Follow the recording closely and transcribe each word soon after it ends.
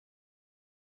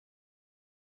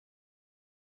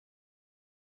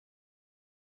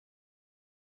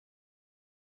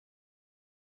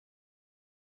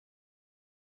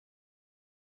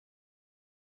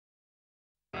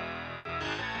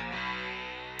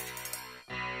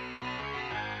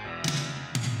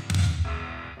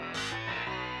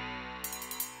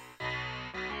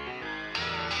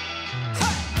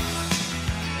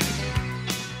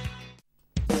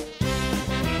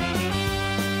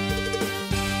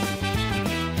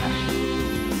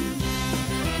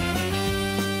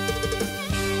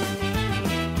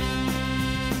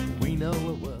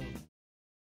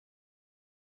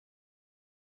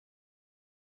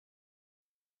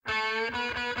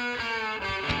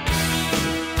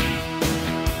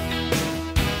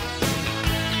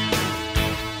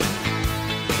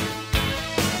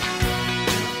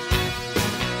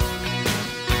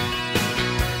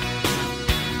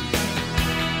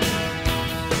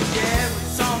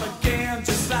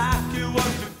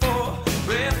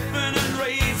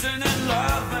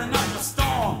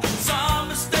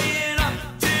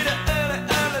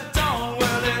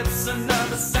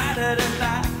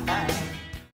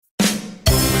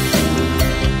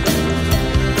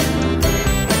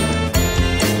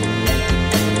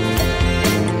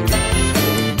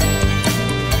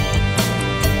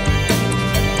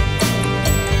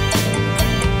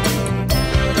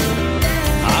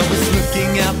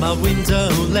so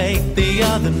late the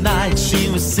other night. She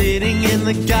was sitting in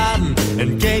the garden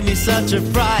and gave me such a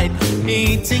fright.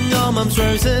 Eating all Mum's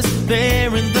roses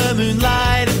there in the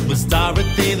moonlight. It was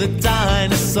Dorothy the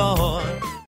dinosaur.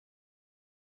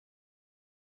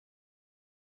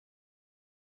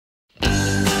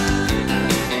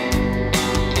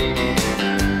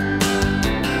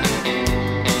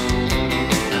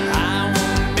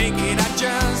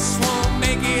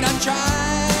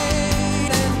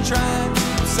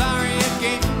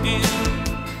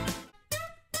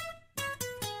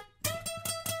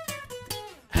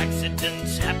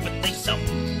 Accidents happen, they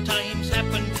sometimes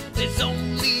happen. There's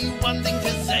only one thing to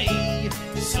say.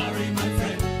 Sorry, my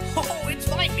friend. Oh, it's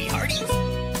fine, me hearty.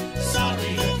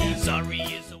 Sorry again. Sorry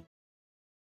is a...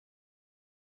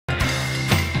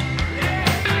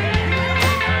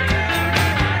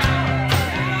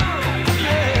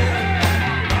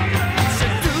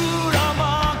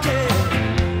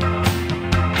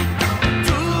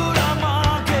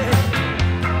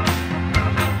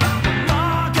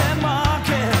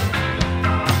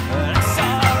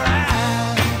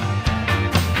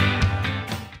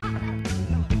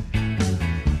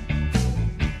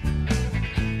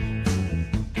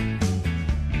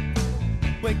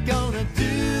 We're gonna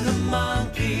do the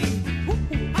monkey,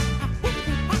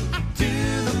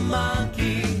 do the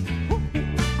monkey,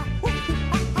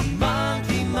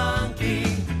 monkey, monkey,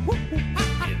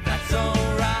 if that's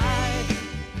alright.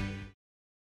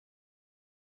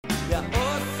 We're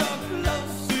oh so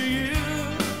close to you,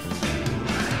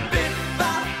 bit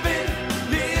by bit,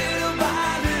 little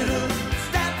by little,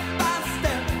 step by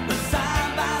step,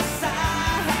 side by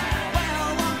side.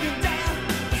 We're walking down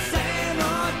the same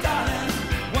road, darling.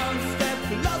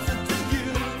 Closer to you.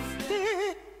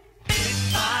 Bit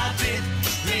by bit,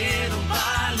 little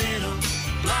by little,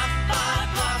 block by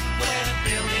block, we're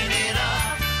building it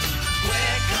up.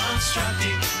 We're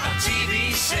constructing our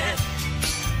TV set.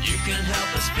 You can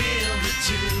help us build it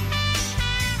too.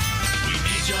 We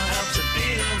need your help to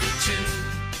build it too.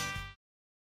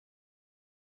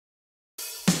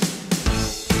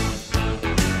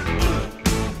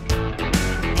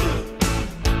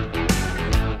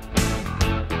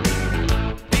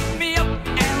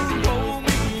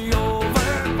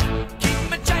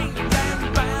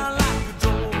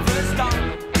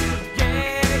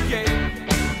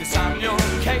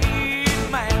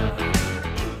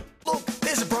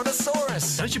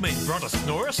 Don't you mean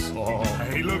Brontosaurus? Oh,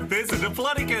 hey, look, there's a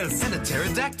Diplodocus. And a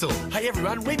pterodactyl. Hey,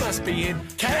 everyone, we must be in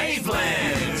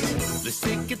Caveland. Let's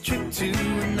take a trip to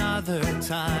another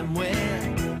time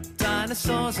where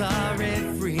dinosaurs are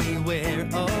everywhere.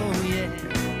 Oh yeah,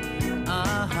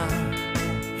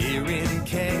 here in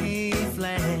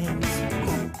Caveland.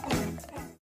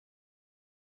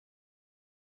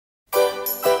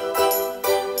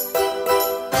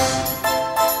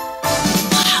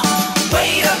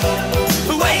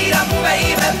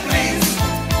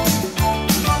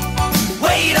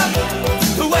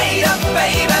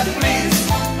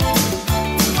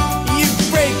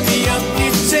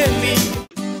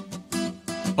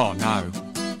 Oh no,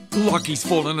 Lockie's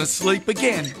fallen asleep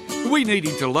again. We need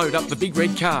him to load up the big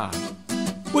red car.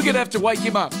 We're gonna have to wake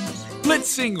him up. Let's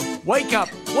sing wake up,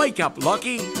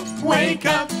 Lockie. Wake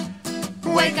up,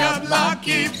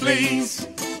 Lockie, please.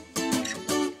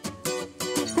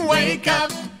 Wake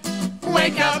up,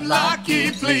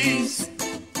 Lockie, please.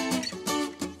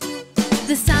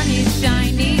 The sun is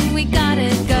shining, we gotta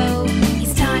go.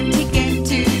 It's time to get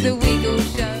to the Wiggle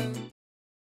Show.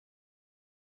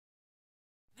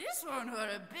 This one hurt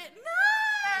a bit. No!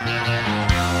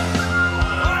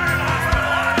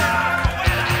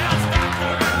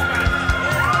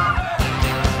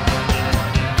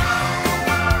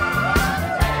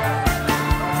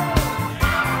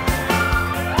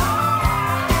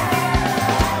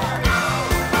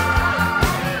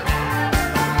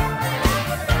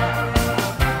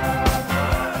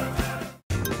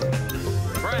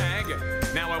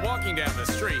 Down the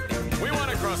street, we want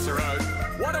to cross the road.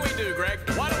 What do we do, Greg?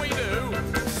 What do we do?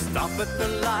 Stop at the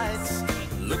lights,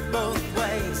 look both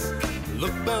ways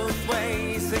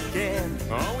again.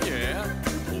 Oh yeah.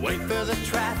 Wait for the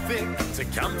traffic to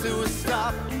come to a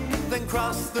stop, then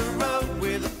cross the road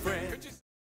with a friend.